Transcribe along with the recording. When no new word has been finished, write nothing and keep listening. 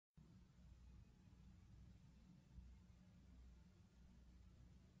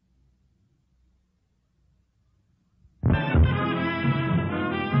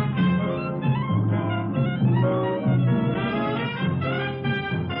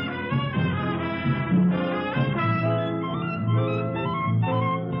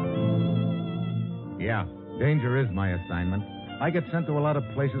Danger is my assignment. I get sent to a lot of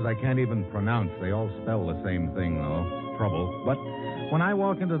places I can't even pronounce. They all spell the same thing, though. Trouble. But when I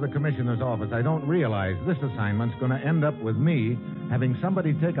walk into the commissioner's office, I don't realize this assignment's going to end up with me having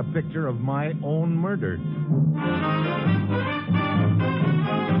somebody take a picture of my own murder.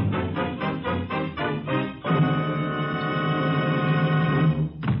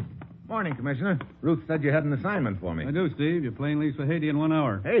 Morning, Commissioner. Ruth said you had an assignment for me. I do, Steve. Your plane leaves for Haiti in 1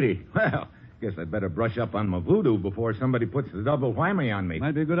 hour. Haiti? Well, guess I'd better brush up on my voodoo before somebody puts the double whammy on me.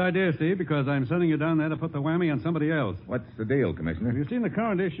 Might be a good idea, Steve, because I'm sending you down there to put the whammy on somebody else. What's the deal, Commissioner? Have you seen the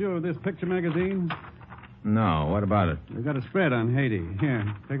current issue of this picture magazine? No, what about it? We've got a spread on Haiti. Here,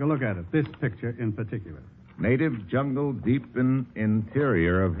 take a look at it. This picture in particular. Native jungle deep in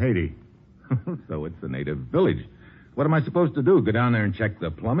interior of Haiti. So it's a native village. What am I supposed to do? Go down there and check the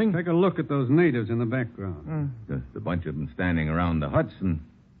plumbing? Take a look at those natives in the background. Just a bunch of them standing around the huts and...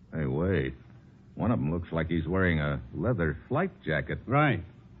 Hey, wait. One of them looks like he's wearing a leather flight jacket. Right.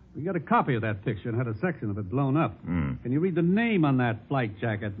 We got a copy of that picture and had a section of it blown up. Can you read the name on that flight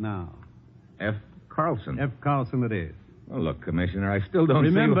jacket now? F. Carlson. F. Carlson it is. Well, look, Commissioner, I still don't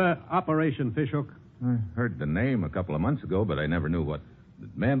Remember Operation Fishhook? I heard the name a couple of months ago, but I never knew what it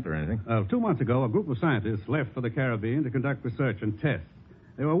meant or anything. 2 months ago, a group of scientists left for the Caribbean to conduct research and tests.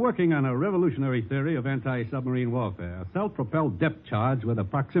 They were working on a revolutionary theory of anti-submarine warfare, a self-propelled depth charge with a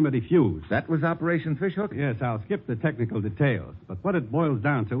proximity fuse. That was Operation Fishhook? Yes, I'll skip the technical details. But what it boils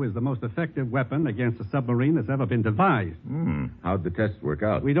down to is the most effective weapon against a submarine that's ever been devised. How'd the tests work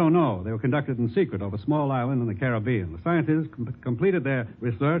out? We don't know. They were conducted in secret over a small island in the Caribbean. The scientists completed their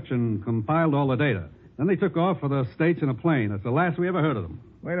research and compiled all the data. Then they took off for the States in a plane. That's the last we ever heard of them.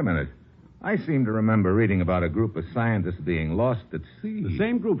 Wait a minute. I seem to remember reading about a group of scientists being lost at sea. The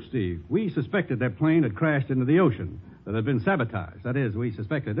same group, Steve. We suspected their plane had crashed into the ocean, that it had been sabotaged. That is, we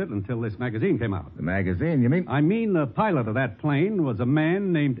suspected it until this magazine came out. The magazine, you mean? I mean the pilot of that plane was a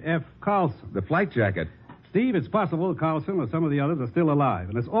man named F. Carlson. The flight jacket. Steve, it's possible Carlson or some of the others are still alive,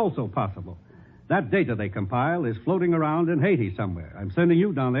 and it's also possible that data they compile is floating around in Haiti somewhere. I'm sending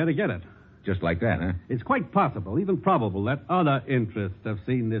you down there to get it. Just like that, huh? It's quite possible, even probable, that other interests have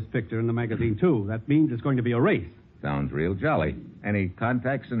seen this picture in the magazine, too. That means it's going to be a race. Sounds real jolly. Any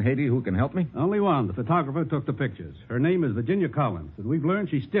contacts in Haiti who can help me? Only one. The photographer took the pictures. Her name is Virginia Collins, and we've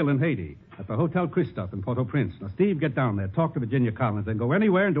learned she's still in Haiti at the Hotel Christophe in Port-au-Prince. Now, Steve, get down there, talk to Virginia Collins, and go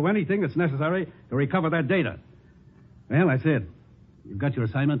anywhere and do anything that's necessary to recover that data. Well, that's it. You've got your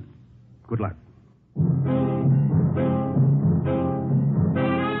assignment. Good luck.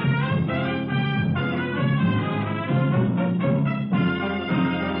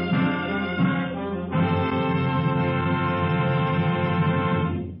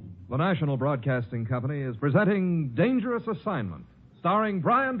 The National Broadcasting Company is presenting Dangerous Assignment, starring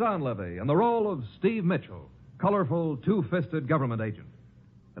Brian Donlevy in the role of Steve Mitchell, colorful, two-fisted government agent.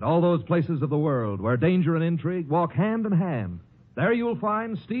 At all those places of the world where danger and intrigue walk hand in hand, there you'll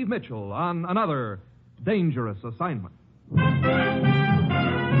find Steve Mitchell on another Dangerous Assignment.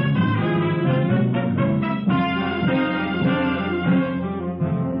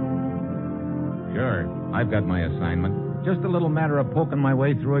 Sure, I've got my assignment. Just a little matter of poking my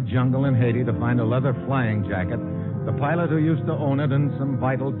way through a jungle in Haiti to find a leather flying jacket, the pilot who used to own it, and some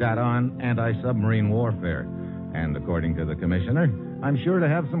vital data on anti-submarine warfare. And according to the commissioner, I'm sure to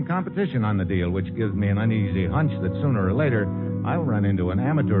have some competition on the deal, which gives me an uneasy hunch that sooner or later I'll run into an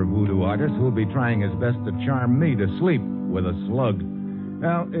amateur voodoo artist who'll be trying his best to charm me to sleep with a slug.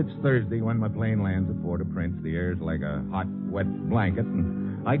 Well, it's Thursday when my plane lands at Port-au-Prince. The air's like a hot, wet blanket,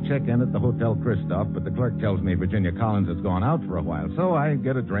 and I check in at the Hotel Christophe, but the clerk tells me Virginia Collins has gone out for a while, so I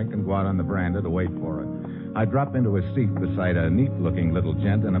get a drink and go out on the veranda to wait for her. I drop into a seat beside a neat-looking little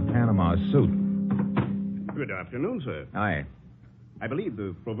gent in a Panama suit. Good afternoon, sir. Hi. I believe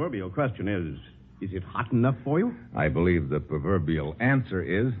the proverbial question is it hot enough for you? I believe the proverbial answer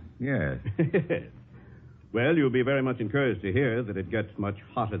is yes. Well, you'll be very much encouraged to hear that it gets much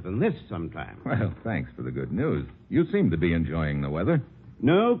hotter than this sometime. Well, thanks for the good news. You seem to be enjoying the weather.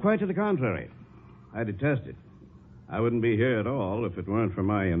 No, quite to the contrary. I detest it. I wouldn't be here at all if it weren't for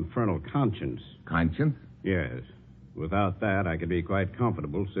my infernal conscience. Conscience? Yes. Without that, I could be quite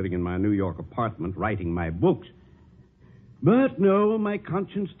comfortable sitting in my New York apartment writing my books. But no, my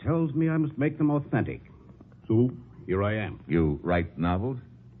conscience tells me I must make them authentic. So, here I am. You write novels?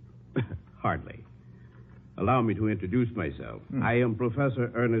 Hardly. Allow me to introduce myself. I am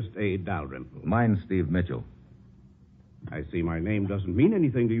Professor Ernest A. Dalrymple. Mine's Steve Mitchell. I see my name doesn't mean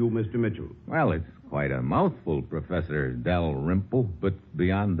anything to you, Mr. Mitchell. Well, it's quite a mouthful, Professor Dalrymple, but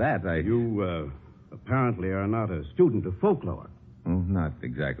beyond that, You, apparently are not a student of folklore. Oh, not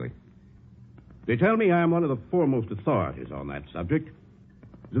exactly. They tell me I am one of the foremost authorities on that subject.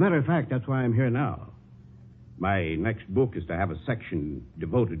 As a matter of fact, that's why I'm here now. My next book is to have a section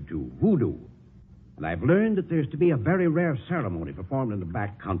devoted to voodoo. And I've learned that there's to be a very rare ceremony performed in the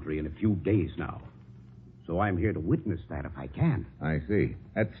back country in a few days now. So I'm here to witness that if I can. I see.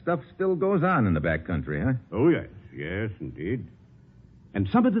 That stuff still goes on in the back country, huh? Oh, yes. Yes, indeed. And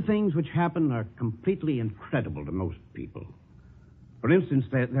some of the things which happen are completely incredible to most people. For instance,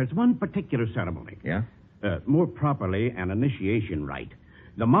 there's one particular ceremony. Yeah? More properly, an initiation rite.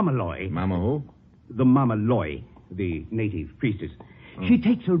 The Mamaloi... Mama who? The Mamaloi, the native priestess. She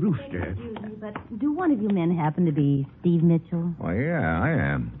takes a rooster. Excuse me, but do one of you men happen to be Steve Mitchell? Why, yeah, I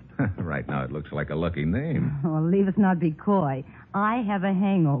am. Right now, it looks like a lucky name. Well, leave us not be coy. I have a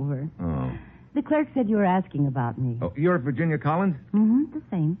hangover. Oh. The clerk said you were asking about me. Oh, you're Virginia Collins? Mm-hmm, the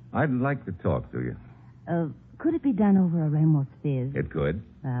same. I'd like to talk to you. Could it be done over a Ramos Fizz? It could.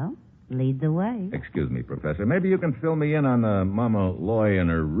 Well, lead the way. Excuse me, Professor. Maybe you can fill me in on Mama Loy and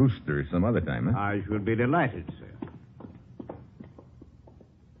her rooster some other time, huh? I should be delighted, sir.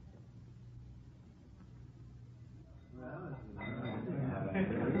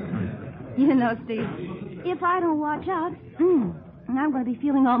 You know, Steve, if I don't watch out, I'm going to be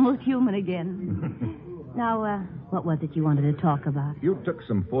feeling almost human again. Now, what was it you wanted to talk about? You took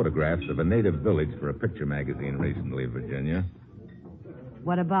some photographs of a native village for a picture magazine recently, Virginia.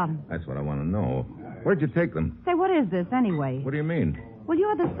 What about him? That's what I want to know. Where'd you take them? Say, what is this, anyway? What do you mean? Well,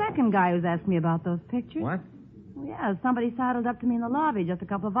 you're the second guy who's asked me about those pictures. What? Yeah, somebody sidled up to me in the lobby just a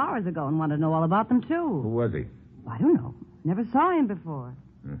couple of hours ago and wanted to know all about them, too. Who was he? I don't know. Never saw him before.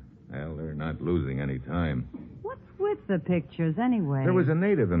 Well, they're not losing any time. What's with the pictures, anyway? There was a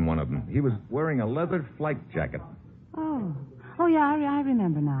native in one of them. He was wearing a leather flight jacket. Oh, yeah, I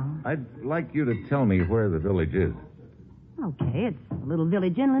remember now. I'd like you to tell me where the village is. Okay, it's a little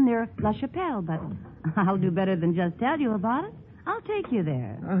village inland near La Chapelle, but I'll do better than just tell you about it. I'll take you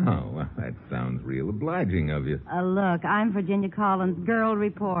there. Oh, well, that sounds real obliging of you. Look, I'm Virginia Collins, girl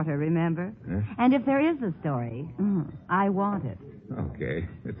reporter, remember? Huh? And if there is a story, I want it. Okay,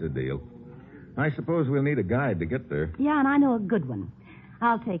 it's a deal. I suppose we'll need a guide to get there. Yeah, and I know a good one.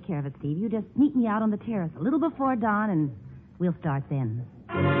 I'll take care of it, Steve. You just meet me out on the terrace a little before dawn, and we'll start then.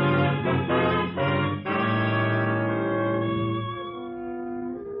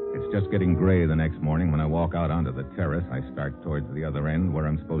 It's just getting gray the next morning when I walk out onto the terrace. I start towards the other end where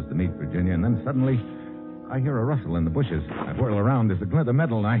I'm supposed to meet Virginia, and then suddenly I hear a rustle in the bushes. I whirl around. There's a glint of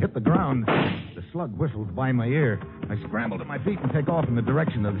metal, and I hit the ground. The slug whistles by my ear. I scramble to my feet and take off in the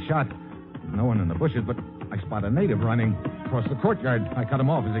direction of the shot. There's no one in the bushes, but I spot a native running across the courtyard. I cut him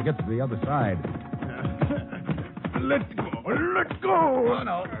off as he gets to the other side. Let go! Let go! Oh,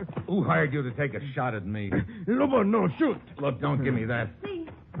 no. Who hired you to take a shot at me? Lobo, no, shoot! Look, don't give me that.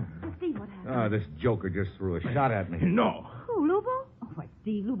 Steve, what happened? Oh, this joker just threw a shot at me. No. Who, Lubo? Oh, why,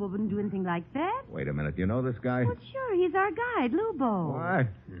 Steve, Lubo wouldn't do anything like that. Wait a minute. You know this guy? Well, sure, he's our guide, Lubo. What?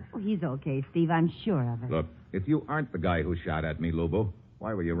 Oh, he's okay, Steve. I'm sure of it. Look, if you aren't the guy who shot at me, Lubo,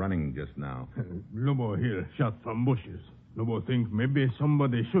 why were you running just now? Lobo here shot from bushes. Lobo think maybe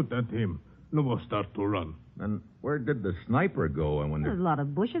somebody shoot at him. Lobo start to run. Then where did the sniper go? I There's wonder. a lot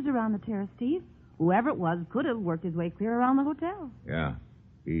of bushes around the terrace, Steve. Whoever it was could have worked his way clear around the hotel. Yeah,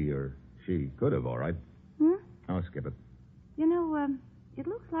 he or she could have, all right. I'll skip it. You know, it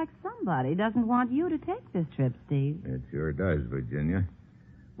looks like somebody doesn't want you to take this trip, Steve. It sure does, Virginia.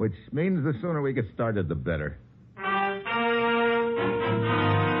 Which means the sooner we get started, the better.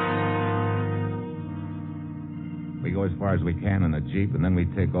 We go as far as we can in the Jeep, and then we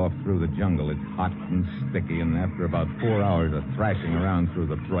take off through the jungle. It's hot and sticky, and after about 4 hours of thrashing around through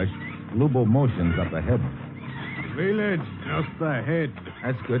the brush, Lubo motions up ahead. Village just ahead.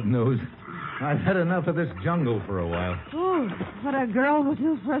 That's good news. I've had enough of this jungle for a while. Oh, what a girl would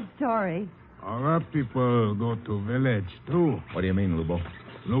do for a story. Our people go to village, too. What do you mean, Lubo?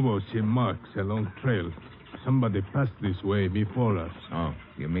 Lobo see marks along trail. Somebody passed this way before us. Oh,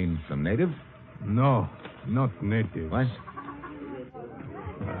 you mean some native? No, not natives. What?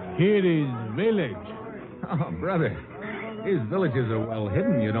 Here is village. Oh, brother. These villages are well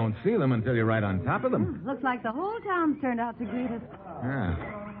hidden. You don't see them until you're right on top of them. Looks like the whole town's turned out to greet us. Yeah.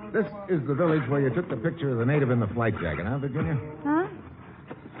 This is the village where you took the picture of the native in the flight jacket, huh, Virginia? Huh?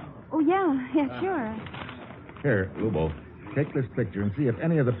 Oh, yeah, sure. Here, Lubo, take this picture and see if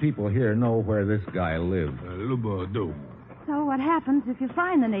any of the people here know where this guy lives. Lobo do. So what happens if you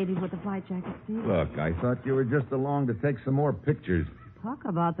find the native with the flight jacket, Steve? Look, I thought you were just along to take some more pictures. Talk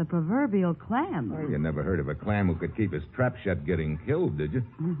about the proverbial clam. Well, you never heard of a clam who could keep his trap shut getting killed, did you?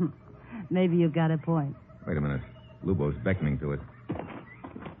 Maybe you've got a point. Wait a minute. Lubo's beckoning to it.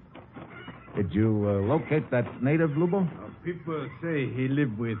 Did you locate that native, Lubo? People say he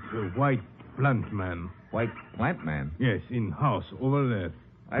lived with a white plant man. White plant man? Yes, in house over there.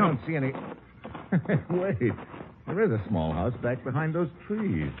 I don't see any... Wait. There is a small house back behind those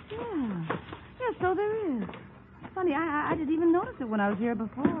trees. Yeah. Yeah, so there is. Funny, I didn't even notice it when I was here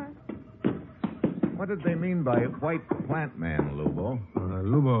before. What did they mean by white plant man, Lubo?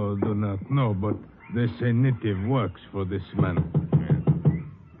 Lubo do not know, but they say native works for this man.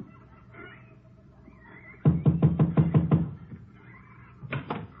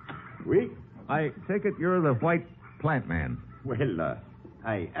 Oui? I take it you're the white plant man. Well,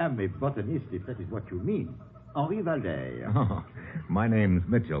 I am a botanist, if that is what you mean. Henri Valder. Oh, my name's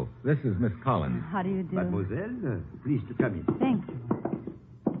Mitchell. This is Miss Collins. How do you do? Mademoiselle, please to come in. Thank you.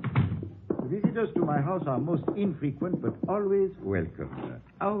 Visitors to my house are most infrequent, but always welcome.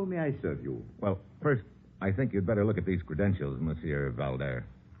 How may I serve you? Well, first, I think you'd better look at these credentials, Monsieur Valder.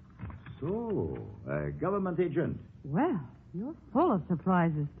 So, a government agent. Well, you're full of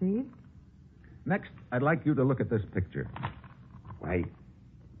surprises, Steve. Next, I'd like you to look at this picture. Why,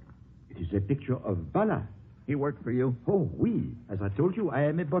 it is a picture of Bala. He worked for you? Oh, oui. As I told you, I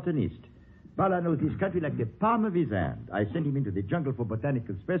am a botanist. Bala knows this country like the palm of his hand. I sent him into the jungle for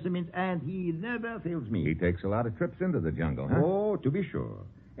botanical specimens, and he never fails me. He takes a lot of trips into the jungle, huh? Oh, to be sure.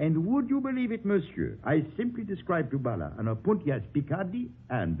 And would you believe it, monsieur? I simply described to Bala an Opuntias Picardi,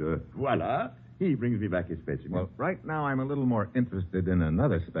 and voila, he brings me back a specimen. Well, right now I'm a little more interested in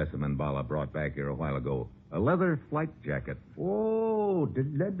another specimen Bala brought back here a while ago. A leather flight jacket. Oh, the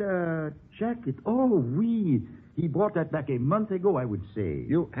leather jacket. Oh, oui. He brought that back a month ago, I would say.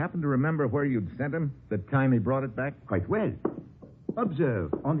 You happen to remember where you'd sent him the time he brought it back? Quite well.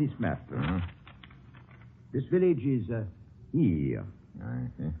 Observe on this map. Uh-huh. This village is here. I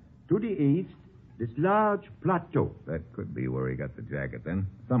see. To the east, this large plateau. That could be where he got the jacket, then.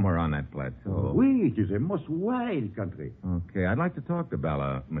 Somewhere on that plateau. Oui, it is a most wild country. Okay, I'd like to talk to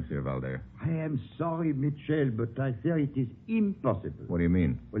Bala, Monsieur Valder. I am sorry, Mitchell, but I fear it is impossible. What do you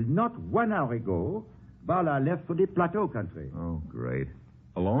mean? Well, not 1 hour ago, Bala left for the plateau country. Oh, great.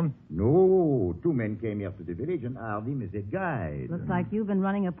 Alone? No, 2 men came here to the village and hired him as a guide. Looks like you've been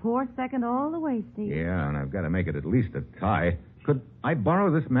running a poor second all the way, Steve. Yeah, and I've got to make it at least a tie. Could I borrow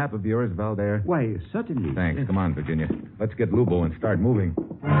this map of yours, Valder? Why, certainly. Thanks. Come on, Virginia. Let's get Lubo and start moving.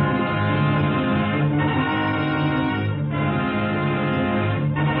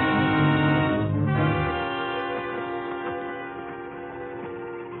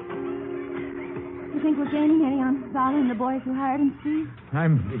 You think we're gaining any on Val and the boys who hired him, Steve?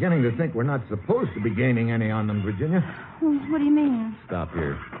 I'm beginning to think we're not supposed to be gaining any on them, Virginia. Well, what do you mean? Stop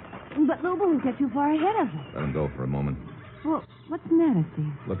here. But Lubo will get too far ahead of us. Let him go for a moment. Well, what's the matter,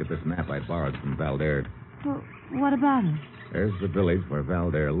 Steve? Look at this map I borrowed from Valder. Well, what about it? There's the village where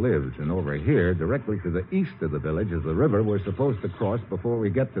Valder lives, and over here, directly to the east of the village, is the river we're supposed to cross before we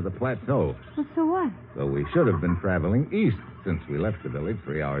get to the plateau. Well, so what? So we should have been traveling east since we left the village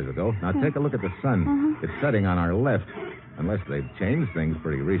 3 hours ago. Now take a look at the sun. Uh-huh. It's setting on our left. Unless they've changed things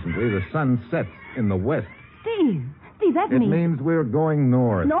pretty recently, the sun sets in the west. Steve, that It means... means we're going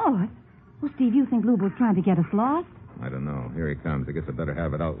north. North? Well, Steve, you think Lubo's trying to get us lost? I don't know. Here he comes. I guess I better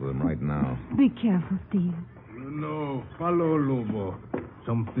have it out with him right now. Be careful, Steve. No, follow Lubo.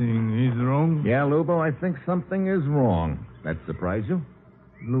 Something is wrong? Yeah, Lubo, I think something is wrong. That surprise you?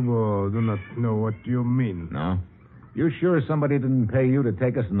 Lubo do not know what you mean. No? You sure somebody didn't pay you to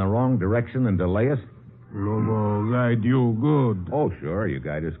take us in the wrong direction and delay us? Lubo guide you good. Oh, sure. You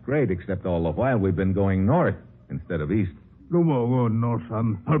guide us great, except all the while we've been going north instead of east. Lubo go north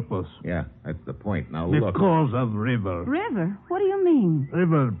on purpose. Yeah, that's the point. Now, look. Because of river. River? What do you mean?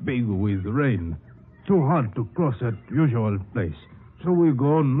 River big with rain. Too hard to cross at usual place. So we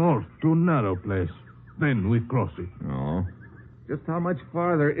go north to narrow place. Then we cross it. Oh. Just how much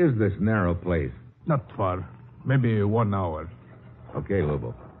farther is this narrow place? Not far. Maybe 1 hour. Okay,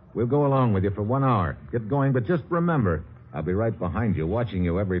 Lubo. We'll go along with you for 1 hour. Get going, but just remember, I'll be right behind you, watching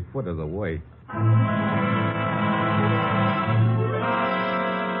you every foot of the way.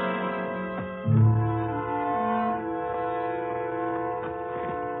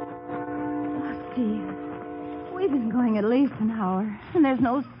 At least an hour, and there's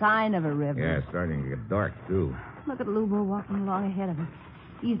no sign of a river. Yeah, it's starting to get dark, too. Look at Lubo walking along ahead of us.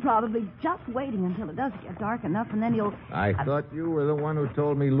 He's probably just waiting until it does get dark enough, and then he'll... I thought you were the one who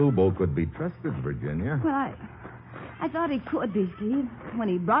told me Lubo could be trusted, Virginia. Well, I thought he could be, Steve. When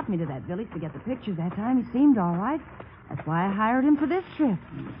he brought me to that village to get the pictures that time, he seemed all right. That's why I hired him for this trip.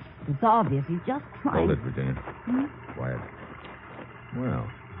 It's obvious he's just trying... Hold it, Virginia. Quiet. Well,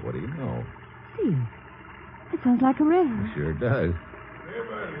 what do you know? Steve, it sounds like a river. It sure does.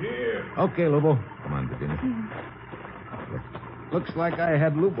 Here. Okay, Lubo. Come on, Virginia. Looks like I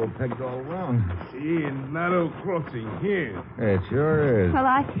had Lubo pegged all wrong. See, narrow crossing here. It sure is.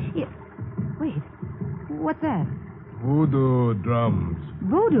 Well, Wait. What's that? Voodoo drums.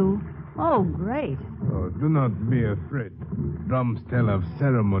 Voodoo? Oh, great. Oh, do not be afraid. Drums tell of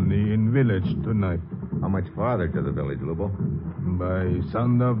ceremony in village tonight. How much farther to the village, Lubo? By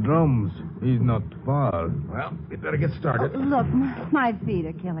sound of drums. He's not far. Well, we better get started. Look, my feet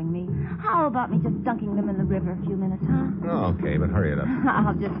are killing me. How about me just dunking them in the river a few minutes, huh? Okay, but hurry it up.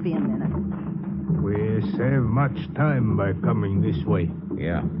 I'll just be a minute. We save much time by coming this way.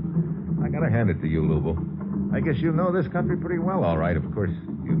 Yeah. I gotta hand it to you, Lubo. I guess you know this country pretty well, all right. Of course,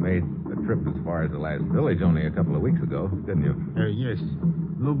 you made a trip as far as the last village only a couple of weeks ago, didn't you? Yes.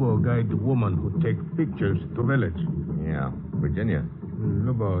 Lubo guide the woman who take pictures to village. Yeah. Virginia.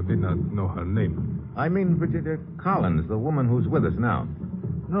 Lubo did not know her name. I mean Virginia Collins, the woman who's with us now.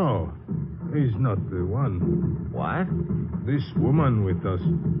 No, he's not the one. What? This woman with us,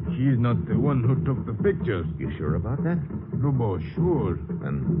 she is not the one who took the pictures. You sure about that? Lubo, sure.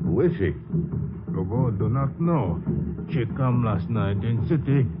 And who is she? Lubo do not know. She come last night in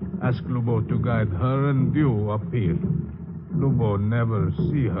city, ask Lubo to guide her and you up here. Lubo never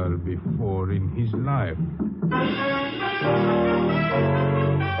see her before in his life.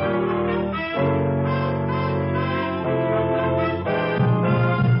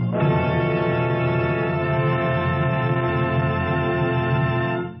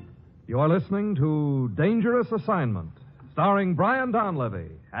 You are listening to Dangerous Assignment, starring Brian Donlevy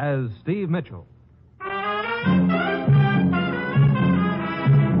as Steve Mitchell.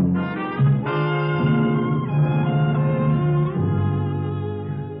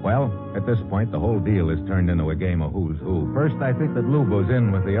 Well, at this point, the whole deal is turned into a game of who's who. First, I think that Lubo's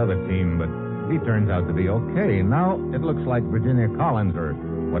in with the other team, but he turns out to be okay. Now, it looks like Virginia Collins, or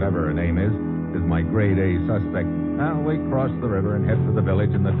whatever her name is my grade A suspect. Now, we cross the river and head for the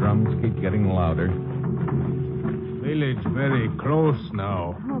village, and the drums keep getting louder. Village very close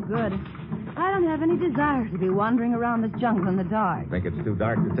now. Oh, good. I don't have any desire to be wandering around this jungle in the dark. Think it's too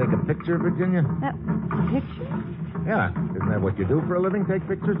dark to take a picture, Virginia? Picture? Yeah. Isn't that what you do for a living, take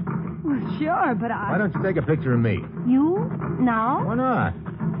pictures? Well, sure, but Why don't you take a picture of me? You? Now? Why not?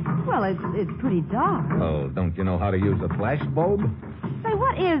 Well, it's pretty dark. Oh, don't you know how to use a flash bulb? Say,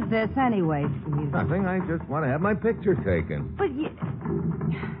 what is this anyway, Steve? Nothing. I just want to have my picture taken. But you...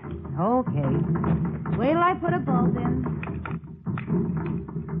 Okay. Wait till I put a bulb in.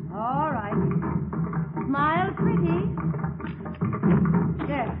 All right. Smile pretty.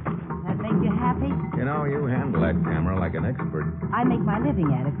 There. That make you happy? You know, you handle that camera like an expert. I make my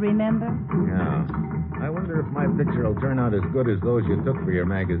living at it, remember? Yeah. I wonder if my picture will turn out as good as those you took for your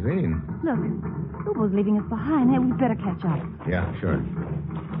magazine. Look, Lubo's leaving us behind. Hey, we better catch up. Yeah, sure.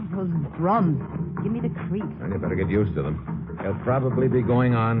 Those drums. Give me the creeps. Well, you better get used to them. They'll probably be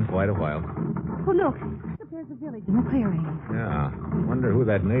going on quite a while. Oh, look. There's a village in the clearing. Yeah. Wonder who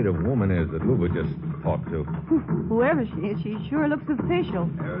that native woman is that Lubo just talked to. Whoever she is, she sure looks official.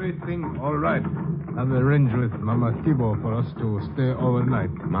 Everything all right. I've arranged with Mama Thibault for us to stay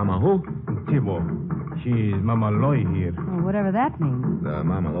overnight. Mama who? Thibault. She's Mama Loy here. Oh, whatever that means.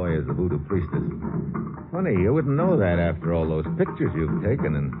 Mama Loy is the voodoo priestess. Funny, you wouldn't know that after all those pictures you've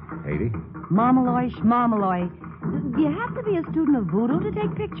taken in Haiti. Mamaloy, schmamaloy. Do you have to be a student of voodoo to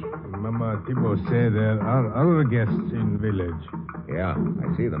take pictures? Mama Thibault say there are other guests in village. Yeah,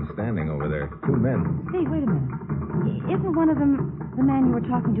 I see them standing over there. Two men. Hey, wait a minute. Isn't one of them the man you were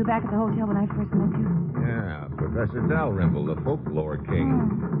talking to back at the hotel when I first met you? Yeah, Professor Dalrymple, the folklore king.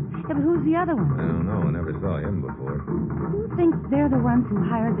 Yeah, but who's the other one? I don't know. I never saw him before. Who thinks they're the ones who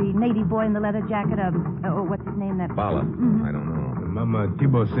hired the native boy in the leather jacket? What's his name? That Bala. Mm-hmm. I don't know. Mama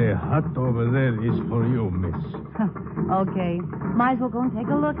Thibault say hut over there is for you, miss. Okay. Might as well go and take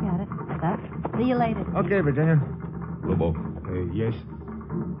a look at it. See you later. Okay, Virginia. Lubo, Yes.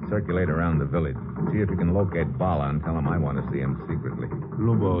 circulate around the village. See if you can locate Bala and tell him I want to see him secretly.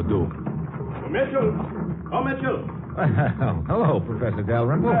 Lubo do. Mitchell! Oh, Mitchell! Hello, Professor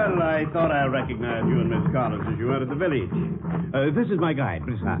Dalrymple. Well, I thought I recognized you and Miss Collins as you entered the village. This is my guide,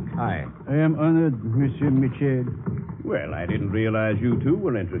 Brissac. Hi. I am honored, Monsieur Mitchell. Well, I didn't realize you two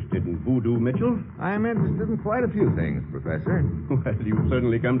were interested in voodoo, Mitchell. I'm interested in quite a few things, Professor. Well, you've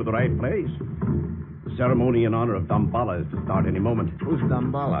certainly come to the right place. The ceremony in honor of Damballa is to start any moment. Who's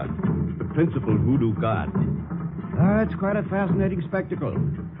Damballa? The principal voodoo god. It's quite a fascinating spectacle.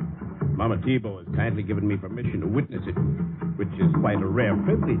 Mama Thibault has kindly given me permission to witness it. which is quite a rare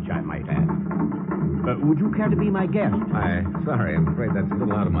privilege, I might add. Would you care to be my guest? Sorry, I'm afraid that's a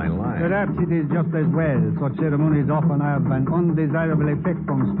little out of my line. Perhaps it is just as well. Such ceremonies often have an undesirable effect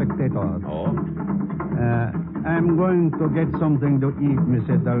on spectators. Oh? I'm going to get something to eat,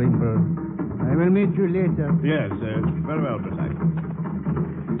 Mr. Dalrymple. I will meet you later. Yes, very well, Brisac.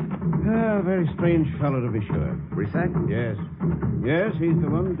 A very strange fellow, to be sure. Brisac? Yes. Yes, he's the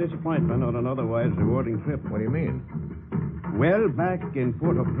one disappointment on an otherwise rewarding trip. What do you mean? Well, back in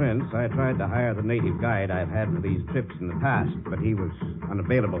Port-au-Prince, I tried to hire the native guide I've had for these trips in the past, but he was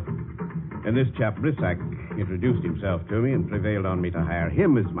unavailable. And this chap, Brisac, introduced himself to me and prevailed on me to hire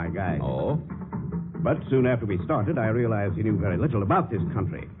him as my guide. Oh? But soon after we started, I realized he knew very little about this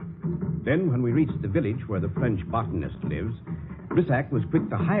country. Then, when we reached the village where the French botanist lives, Brisac was quick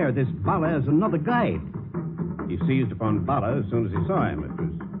to hire this Bala as another guide. He seized upon Bala as soon as he saw him. It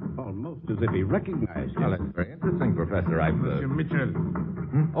was almost as if he recognized him. Well, that's very interesting, Professor. Monsieur Mitchell.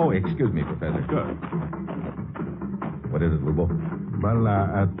 Oh, excuse me, Professor. Sure. What is it, Lubo?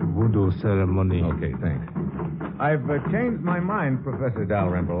 Bala at voodoo ceremony. Okay, thanks. I've changed my mind, Professor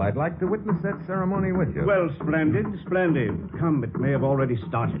Dalrymple. I'd like to witness that ceremony with you. Well, splendid, splendid. Come, it may have already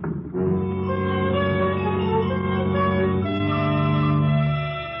started.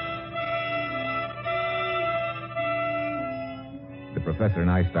 The professor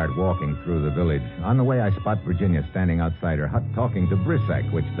and I start walking through the village. On the way, I spot Virginia standing outside her hut talking to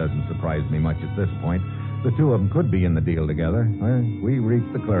Brisac, which doesn't surprise me much at this point. The two of them could be in the deal together. Well, we reach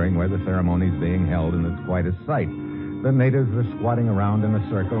the clearing where the ceremony's being held, and it's quite a sight. The natives are squatting around in a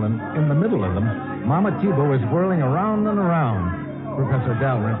circle, and in the middle of them, Mama Thibault is whirling around and around. Professor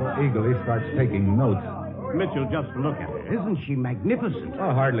Dalrymple eagerly starts taking notes. Mitchell, just look at her. Isn't she magnificent?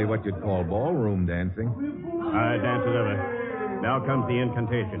 Oh, hardly what you'd call ballroom dancing. I dance it over. Now comes the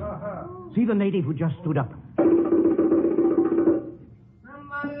incantation. See the native who just stood up.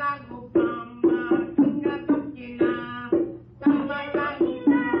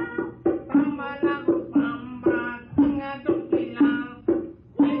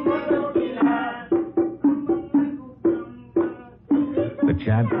 The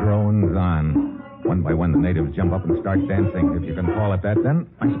chant drones on. One by one, the natives jump up and start dancing, if you can call it that. Then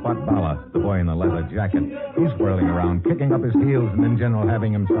I spot Bala, the boy in the leather jacket. He's whirling around, kicking up his heels, and in general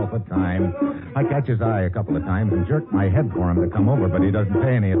having himself a time. I catch his eye a couple of times and jerk my head for him to come over, but he doesn't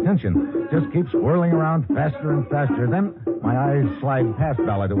pay any attention. Just keeps whirling around faster and faster. Then my eyes slide past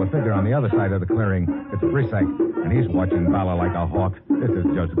Bala to a figure on the other side of the clearing. It's Brisac, and he's watching Bala like a hawk. This is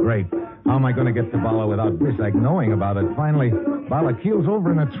just great. How am I going to get to Bala without Brisac knowing about it? Finally, Bala keels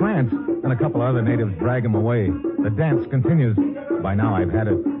over in a trance, and a couple other natives drag him away. The dance continues. By now, I've had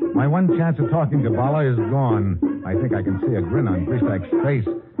it. My one chance of talking to Bala is gone. I think I can see a grin on Brisac's face.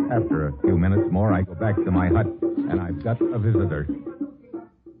 After a few minutes more, I go back to my hut, and I've got a visitor.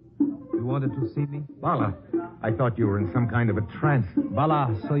 You wanted to see me? Bala, I thought you were in some kind of a trance.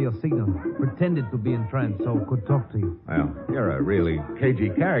 Bala saw your signal. Pretended to be in trance so could talk to you. Well, you're a really cagey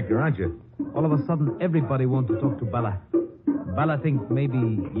character, aren't you? All of a sudden, everybody wants to talk to Bala. Bala thinks maybe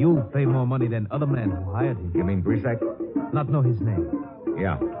you pay more money than other men who hired him. You mean Brisac? Not know his name.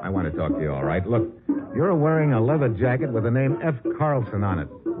 Yeah, I want to talk to you, all right. Look, you're wearing a leather jacket with the name F. Carlson on it.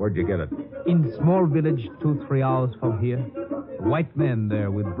 Where'd you get it? In small village 2-3 hours from here. A white man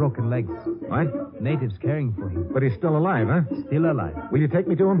there with broken legs. What? Natives caring for him. But he's still alive, huh? Still alive. Will you take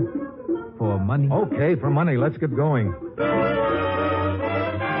me to him? For money. Okay, for money. Let's get going.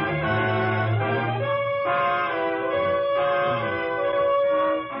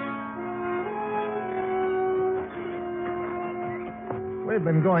 We've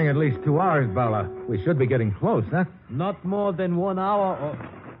been going at least 2 hours, Bala. We should be getting close, huh? Not more than 1 hour or...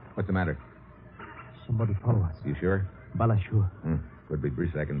 What's the matter? Somebody follow us. You sure? Bala sure. Could be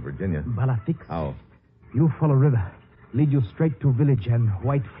Brisac in Virginia. Bala fix. How? You follow river. Lead you straight to village and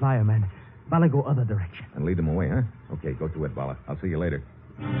white flyer man. Bala go other direction. And lead them away, huh? Okay, go to it, Bala. I'll see you later.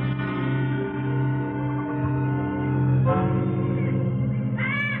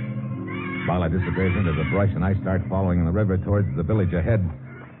 Bala disappears into the brush, and I start following the river towards the village ahead.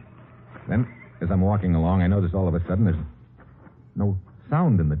 Then, as I'm walking along, I notice all of a sudden there's no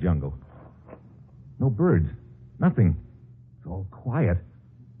sound in the jungle. No birds. Nothing. It's all quiet.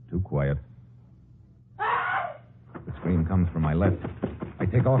 Too quiet. The scream comes from my left. I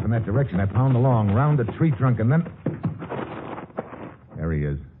take off in that direction. I pound along, round a tree trunk, and then... There he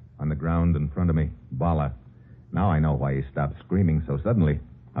is, on the ground in front of me. Bala. Now I know why he stopped screaming so suddenly.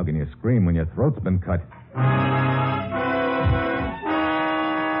 How can you scream when your throat's been cut?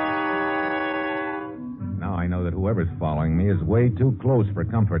 Now I know that whoever's following me is way too close for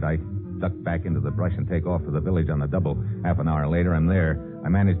comfort. I duck back into the brush and take off for the village on the double. Half an hour later, I'm there. I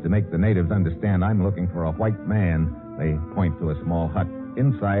managed to make the natives understand I'm looking for a white man. They point to a small hut.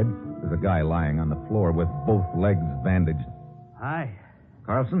 Inside, there's a guy lying on the floor with both legs bandaged. Hi.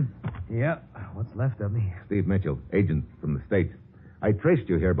 Carlson? Yeah, what's left of me? Steve Mitchell, agent from the States. I traced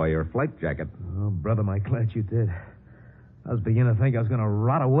you here by your flight jacket. Oh, brother, my glad you did. I was beginning to think I was going to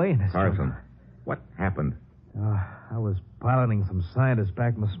rot away in this Carlson, jungle. what happened? I was piloting some scientists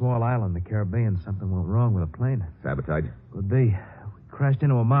back from a small island in the Caribbean. Something went wrong with a plane. Sabotage? Could be. We crashed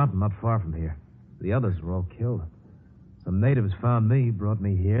into a mountain not far from here. The others were all killed. Some natives found me, brought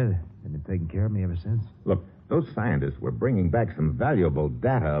me here. They've been taking care of me ever since. Look, those scientists were bringing back some valuable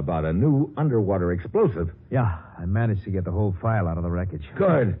data about a new underwater explosive. Yeah, I managed to get the whole file out of the wreckage.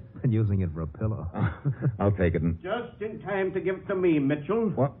 Good. Been using it for a pillow. I'll take it and... Just in time to give it to me, Mitchell.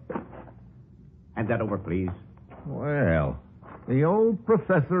 What? Hand that over, please. Well, the old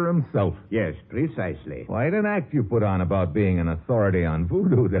professor himself. Yes, precisely. Quite an act you put on about being an authority on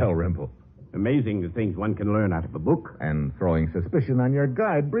voodoo, Dalrymple. Amazing the things one can learn out of a book. And throwing suspicion on your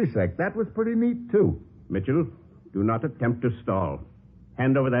guide, Brisek. That was pretty neat, too. Mitchell, do not attempt to stall.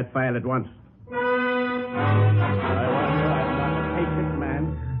 Hand over that file at once. I wonder I'm not a patient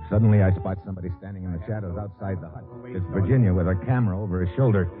man. Suddenly, I spot somebody standing in the shadows outside the hut. It's Virginia with her camera over her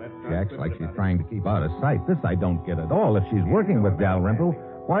shoulder. She acts like she's trying to keep out of sight. This I don't get at all. If she's working with Dalrymple,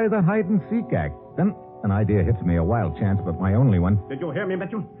 why the hide-and-seek act? Then an idea hits me, a wild chance, but my only one. Did you hear me,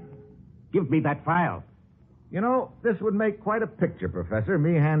 Mitchell? Give me that file. You know, this would make quite a picture, Professor.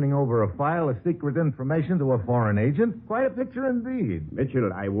 Me handing over a file of secret information to a foreign agent. Quite a picture indeed.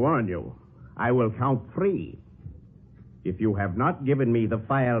 Mitchell, I warn you. I will count 3. If you have not given me the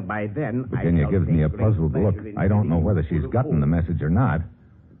file by then, Virginia gives me a puzzled look. I don't know whether she's gotten the message or not.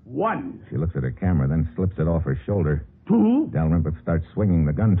 1. She looks at her camera, then slips it off her shoulder. 2. Dalrymple starts swinging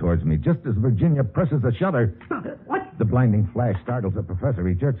the gun towards me just as Virginia presses the shutter. What? The blinding flash startles the professor.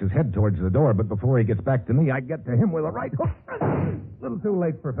 He jerks his head towards the door, but before he gets back to me, I get to him with a right hook. Little too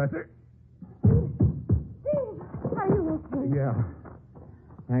late, Professor. Steve, are you okay? Yeah.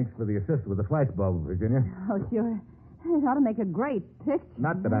 Thanks for the assist with the flash bulb, Virginia. Oh, sure. It ought to make a great picture.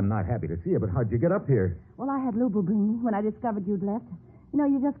 Not that I'm not happy to see you, but how'd you get up here? Well, I had Lubu bring me when I discovered you'd left. You know,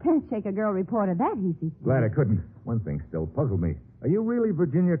 you just can't shake a girl reporter that easy. Glad I couldn't. One thing still puzzled me. Are you really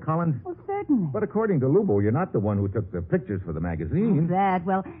Virginia Collins? Well, certainly. But according to Lubo, you're not the one who took the pictures for the magazine. That,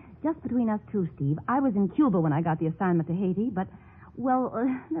 well, just between us two, Steve, I was in Cuba when I got the assignment to Haiti, but, well,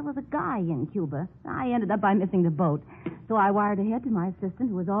 there was a guy in Cuba. I ended up by missing the boat. So I wired ahead to my assistant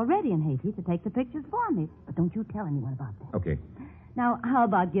who was already in Haiti to take the pictures for me. But don't you tell anyone about that. Okay. Now, how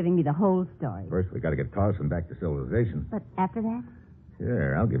about giving me the whole story? First, we got to get Carlson back to civilization. But after that?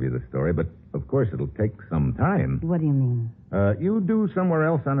 Sure, I'll give you the story, but of course it'll take some time. What do you mean? You do somewhere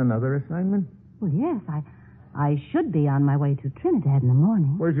else on another assignment? Well, yes, I should be on my way to Trinidad in the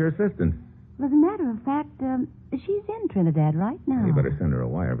morning. Where's your assistant? Well, as a matter of fact, she's in Trinidad right now. You better send her a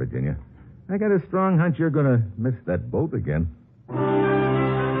wire, Virginia. I got a strong hunch you're going to miss that boat again.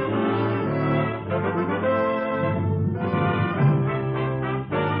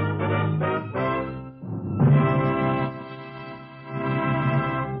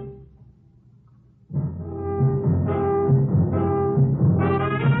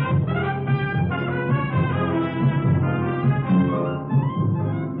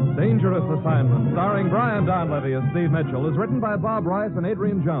 Dangerous Assignment, starring Brian Donlevy as Steve Mitchell, is written by Bob Rice and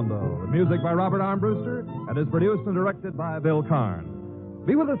Adrian Jondo, with music by Robert Armbruster, and is produced and directed by Bill Karn.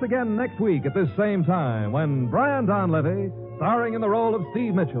 Be with us again next week at this same time when Brian Donlevy, starring in the role of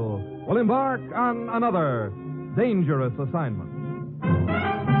Steve Mitchell, will embark on another Dangerous Assignment.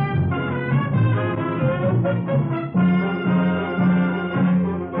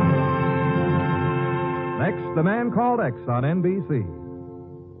 Next, The Man Called X on NBC.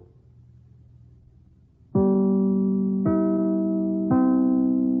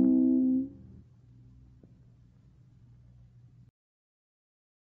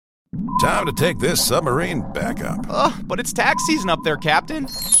 Time to take this submarine back up. But it's tax season up there, Captain.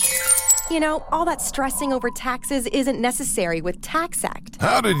 You know, all that stressing over taxes isn't necessary with TaxAct.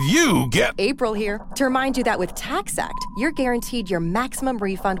 How did you get... April here to remind you that with TaxAct, you're guaranteed your maximum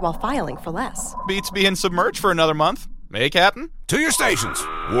refund while filing for less. Beats being submerged for another month. Hey, Captain? To your stations.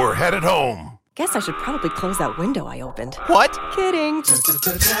 We're headed home. Guess I should probably close that window I opened. What? Kidding.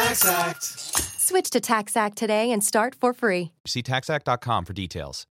 TaxAct. Switch to TaxAct today and start for free. See TaxAct.com for details.